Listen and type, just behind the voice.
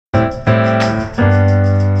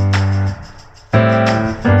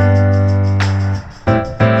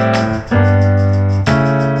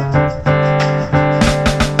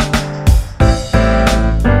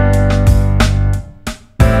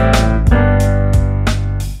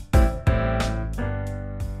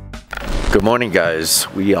Good morning, guys.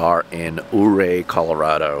 We are in Ouray,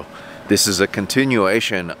 Colorado. This is a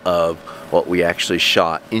continuation of what we actually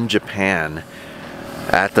shot in Japan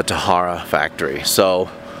at the Tahara factory. So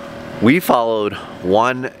we followed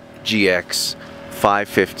one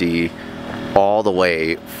GX550 all the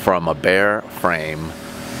way from a bare frame,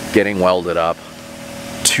 getting welded up,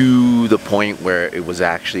 to the point where it was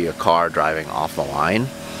actually a car driving off the line.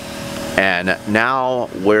 And now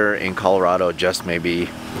we're in Colorado just maybe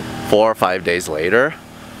 4 or 5 days later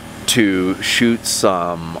to shoot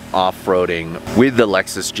some off-roading with the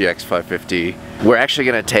Lexus GX550. We're actually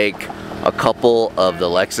going to take a couple of the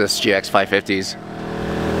Lexus GX550s,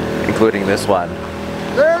 including this one.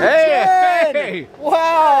 Hey! Hey!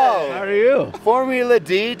 Wow! How are you? Formula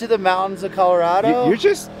D to the mountains of Colorado. You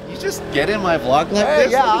just get in my vlog like hey,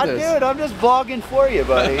 this? Yeah, dude, I'm just vlogging for you,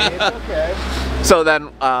 buddy. It's okay. So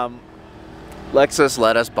then, Lexus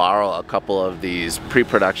let us borrow a couple of these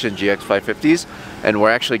pre-production GX550s, and we're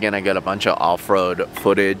actually gonna get a bunch of off-road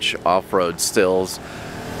footage, off-road stills,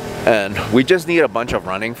 and we just need a bunch of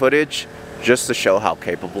running footage just to show how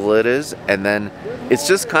capable it is. And then it's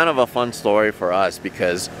just kind of a fun story for us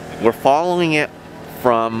because we're following it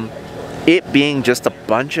from it being just a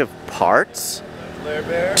bunch of parts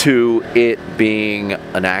to it being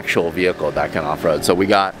an actual vehicle that can off-road. So we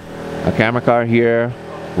got a camera car here,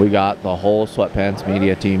 we got the whole Sweatpants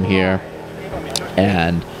Media team here,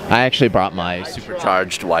 and I actually brought my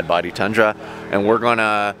supercharged wide-body Tundra, and we're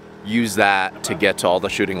gonna use that to get to all the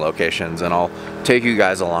shooting locations, and I'll take you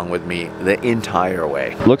guys along with me the entire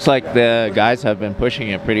way. Looks like the guys have been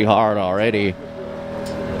pushing it pretty hard already.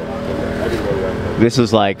 This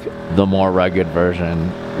is like the more rugged version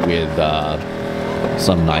with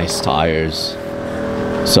some nice tires,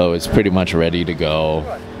 so it's pretty much ready to go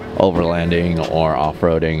overlanding or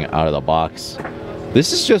off-roading out of the box.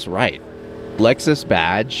 This is just right. Lexus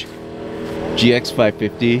badge,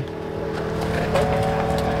 GX550,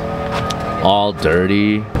 all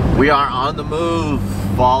dirty. We are on the move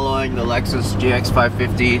following the Lexus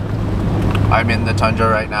GX550. I'm in the Tundra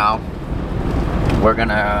right now. We're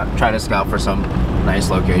gonna try to scout for some nice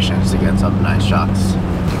locations to get some nice shots.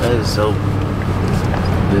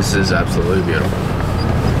 This is absolutely beautiful.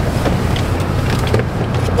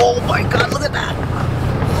 Oh my god, look at that!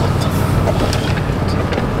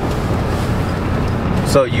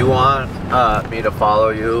 So you want me to follow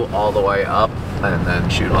you all the way up and then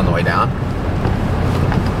shoot on the way down?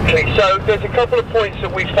 Okay, so there's a couple of points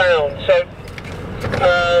that we found. So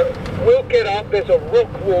we'll get up, there's a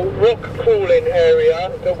rock crawling area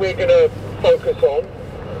that we're going to focus on,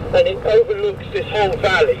 and it overlooks this whole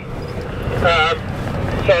valley.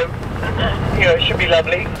 So, you know, it should be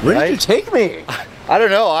lovely. Where did you take me? I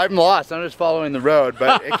don't know, I'm lost. I'm just following the road,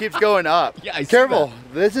 but it keeps going up. Yeah, I see Careful.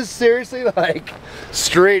 that. This is seriously like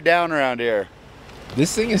straight down around here.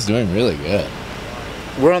 This thing is doing really good.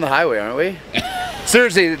 We're on the highway, aren't we?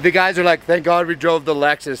 Seriously, the guys are like, thank God we drove the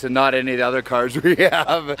Lexus and not any of the other cars we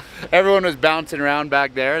have. Everyone was bouncing around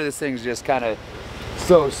back there. This thing's just kind of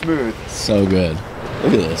so smooth. So good.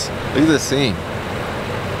 Look at this. Look at this scene.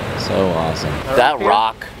 So awesome. That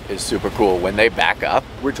rock is super cool. When they back up.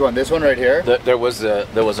 Which one? This one right here? There was a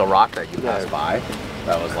rock that you passed by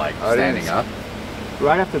that was like standing up.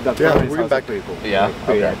 Right after that. Yeah, we're going back. Pretty cool. Yeah.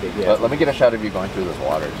 Pretty Okay. epic, yeah. But let me get a shot of you going through this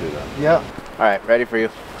water too, then. Yeah. All right, ready for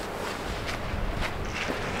you.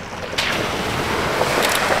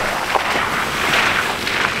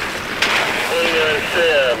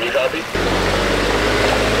 You copy?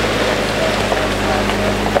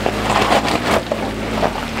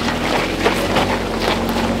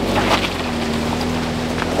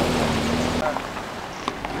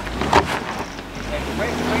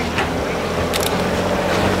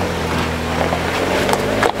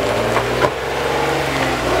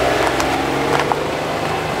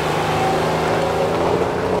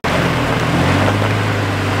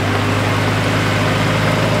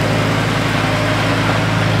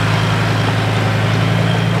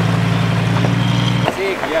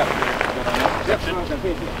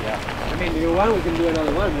 Yeah. I mean, if you want, we can do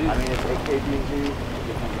another one. I mean, it's AKG.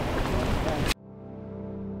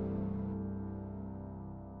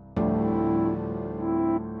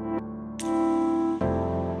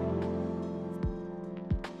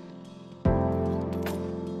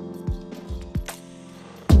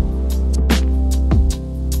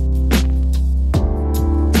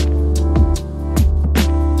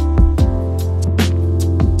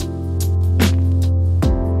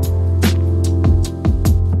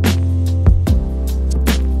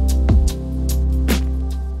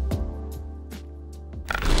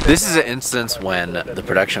 This is an instance when the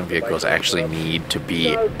production vehicles actually need to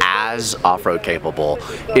be as off-road capable,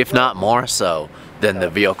 if not more so, than the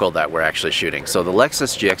vehicle that we're actually shooting. So the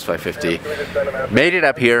Lexus GX550 made it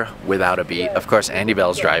up here without a beat. Of course, Andy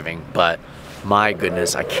Bell's driving, but my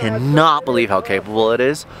goodness, I cannot believe how capable it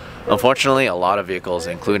is. Unfortunately, a lot of vehicles,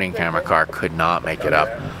 including Camera Car, could not make it up.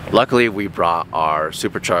 Luckily, we brought our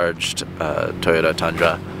supercharged Toyota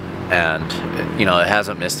Tundra, and you know, it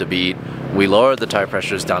hasn't missed a beat. We lowered the tire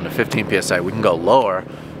pressures down to 15 psi. We can go lower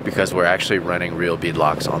because we're actually running real bead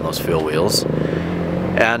locks on those fuel wheels.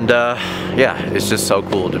 And yeah, it's just so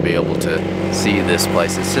cool to be able to see this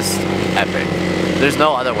place. It's just epic. There's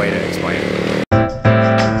no other way to explain it.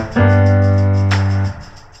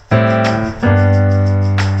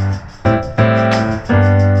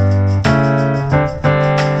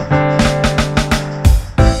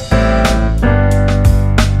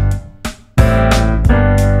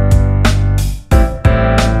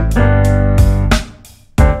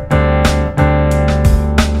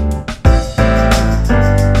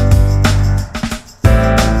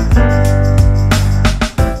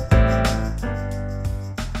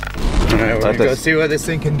 Let's go see what this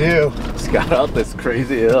thing can do. It's got out this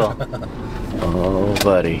crazy hill. Oh,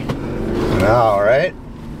 buddy. All right.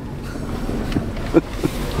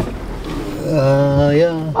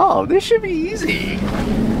 Yeah. Oh, this should be easy.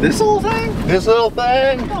 This whole thing? This little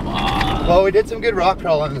thing? Come on. Well, we did some good rock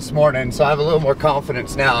crawling this morning, so I have a little more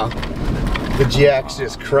confidence now. The GX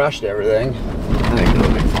just crushed everything. I think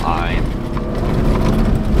it'll be fine.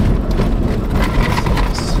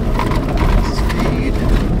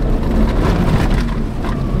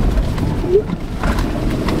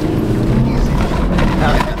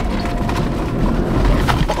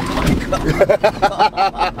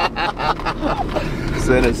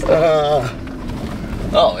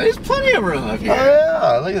 Oh, there's plenty of room up here. Oh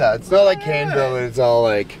yeah, look at that. It's not like Caneville, it's all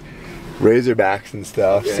like Razorbacks and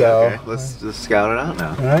stuff. Okay, so okay. Let's just scout it out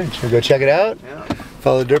now. All right, should we go check it out? Yeah.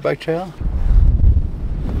 Follow the dirt bike trail.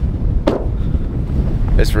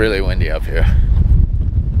 It's really windy up here.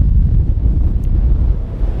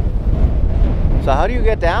 So how do you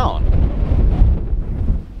get down?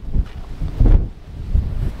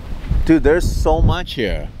 Dude, there's so much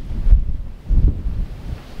here.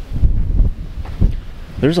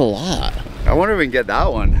 There's a lot. I wonder if we can get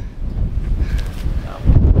that one.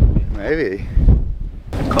 Maybe.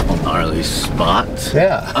 A couple gnarly spots.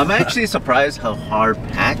 Yeah. I'm actually surprised how hard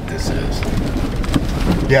packed this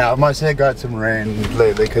is. Yeah, I must say it got some rain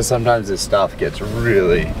lately because sometimes this stuff gets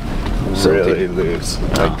really loose.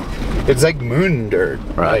 Like, it's like moon dirt,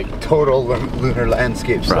 right? Like total lunar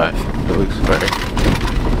landscape stuff. Right.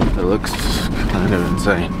 It looks kind of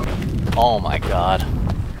insane. Oh my god.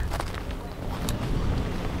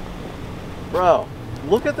 Bro,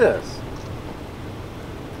 look at this.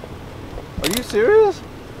 Are you serious?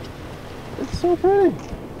 It's so pretty.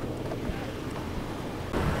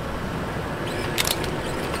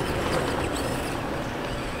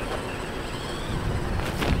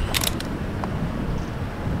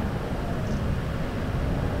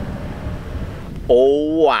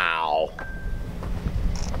 Oh wow.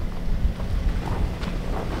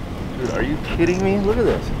 Dude, are you kidding me? Look at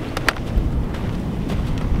this.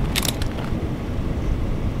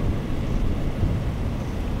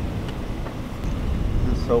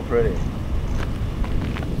 This is so pretty.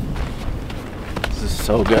 This is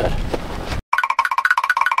so good.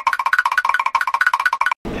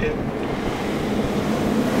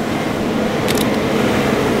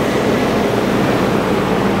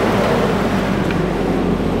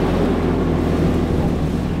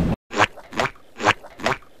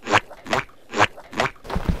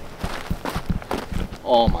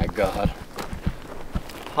 Oh my god.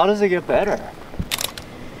 How does it get better?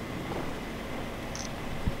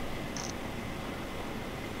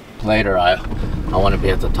 Later, I want to be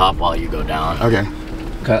at the top while you go down. Okay.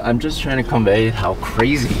 I'm just trying to convey how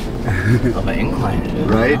crazy of an incline it is.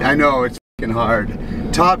 Right? I know, it's fucking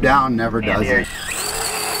hard. Top down never does it.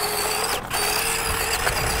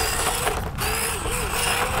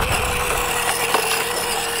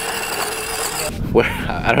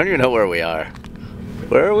 I don't even know where we are.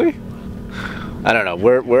 Where are we? I don't know.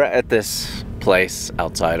 We're at this place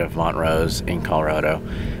outside of Montrose in Colorado,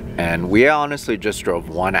 and we honestly just drove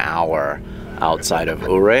 1 hour outside of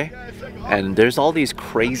Ouray, and there's all these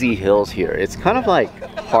crazy hills here. It's kind of like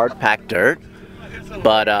hard packed dirt,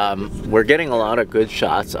 but we're getting a lot of good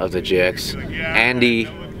shots of the GX. Andy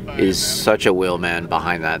is such a wheelman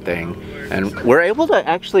behind that thing, and we're able to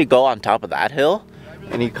actually go on top of that hill.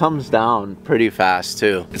 And he comes down pretty fast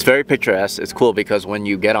too. It's very picturesque. It's cool because when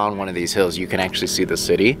you get on one of these hills, you can actually see the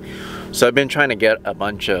city So I've been trying to get a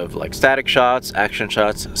bunch of like static shots, action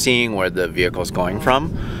shots, seeing where the vehicle's going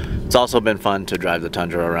from. It's also been fun to drive the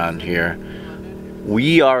Tundra around here.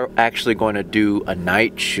 We are actually going to do a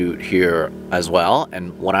night shoot here as well,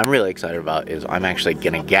 and what I'm really excited about is I'm actually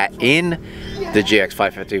gonna get in the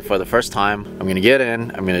GX550 for the first time. I'm gonna get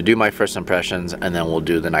in, I'm gonna do my first impressions, and then we'll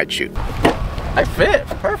do the night shoot. I fit,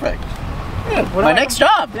 perfect. Yeah, my next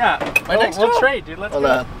job. Yeah, we'll trade, dude. Let's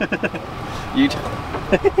go. You.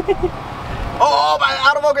 Oh, my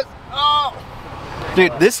autofocus. Oh,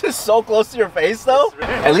 dude, this is so close to your face, though.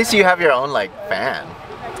 At least you have your own like fan.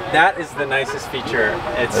 That is the nicest feature.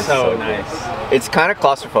 It's so nice. It's kind of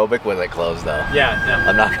claustrophobic with it closed though. Yeah,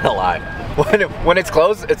 I'm not gonna lie. When it's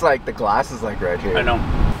closed, it's like the glass is like right here. I know.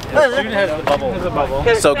 Dude has the bubble. Has a bubble.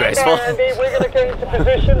 Okay, So graceful. Andy, we're going to get into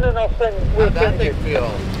position and I'll send. How'd that thing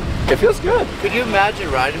feel? It feels good. Could you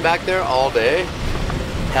imagine riding back there all day?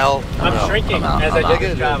 Hell, I'm no. shrinking I'm as I out. do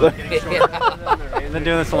this job. I'm getting shorter. I've been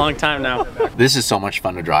doing this a long time now. This is so much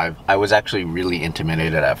fun to drive. I was actually really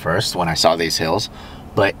intimidated at first when I saw these hills,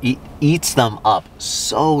 but it eats them up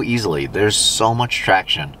so easily. There's so much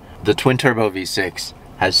traction. The twin turbo V6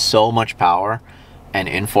 has so much power, and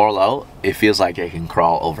in 4-low, it feels like it can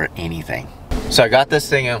crawl over anything. So I got this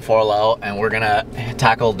thing in 4-low, and we're gonna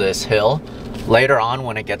tackle this hill. Later on,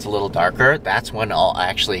 when it gets a little darker, that's when I'll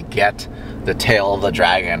actually get the tail of the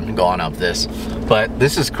dragon going up this. But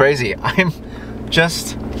this is crazy. I'm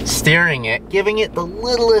just steering it, giving it the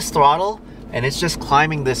littlest throttle, and it's just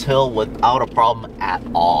climbing this hill without a problem at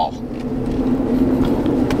all.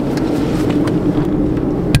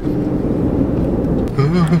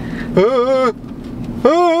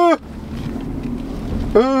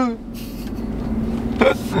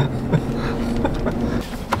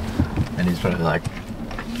 And he's probably like,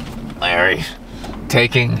 Larry,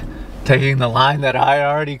 taking the line that I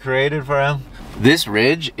already created for him. This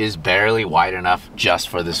ridge is barely wide enough just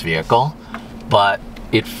for this vehicle, but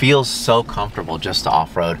it feels so comfortable just to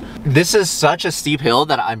off-road. This is such a steep hill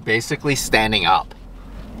that I'm basically standing up.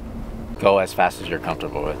 Go as fast as you're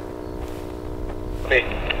comfortable with.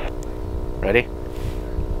 Ready?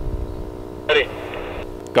 Ready.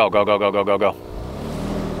 Go, go, go, go, go, go, go.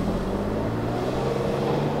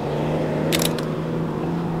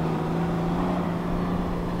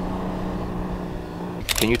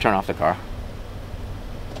 Can you turn off the car?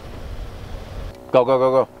 Go, go,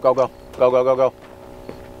 go, go, go, go, go, go, go, go.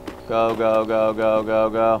 Go, go, go, go, go,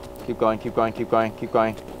 go. Keep going, keep going, keep going, keep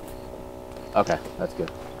going. Okay, that's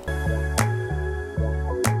good.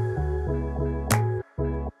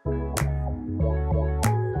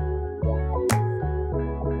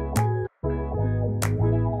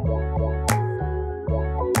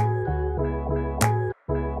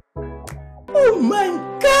 Oh my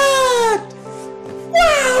God!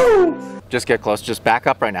 Wow! Just get close, just back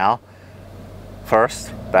up right now.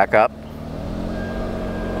 First, back up.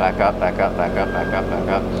 Back up, back up, back up, back up, back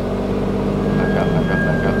up. Back up, back up,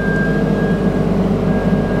 back up.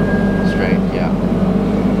 Straight, yeah.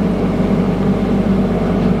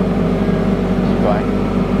 Keep going,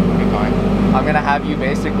 keep going. I'm gonna have you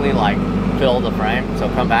basically like fill the frame, so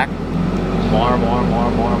come back. More, more, more,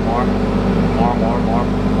 more, more. More, more, more,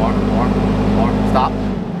 more, more, more. Stop.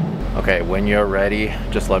 Okay, when you're ready,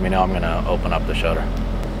 just let me know. I'm gonna open up the shutter.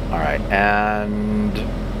 All right, and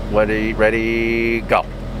ready, go.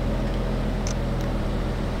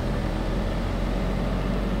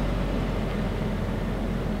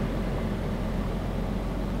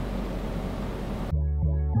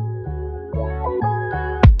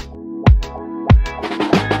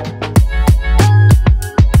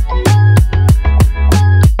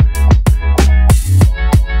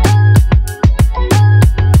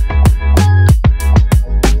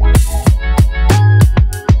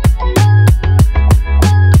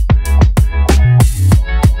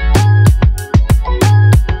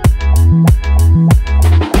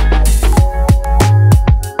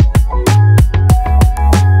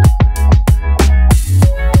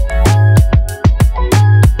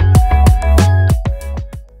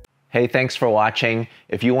 Hey, thanks for watching.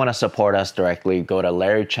 If you want to support us directly, go to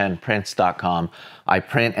larrychenprints.com. I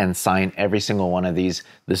print and sign every single one of these.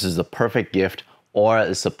 This is the perfect gift, or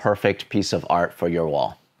it's the perfect piece of art for your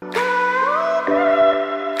wall.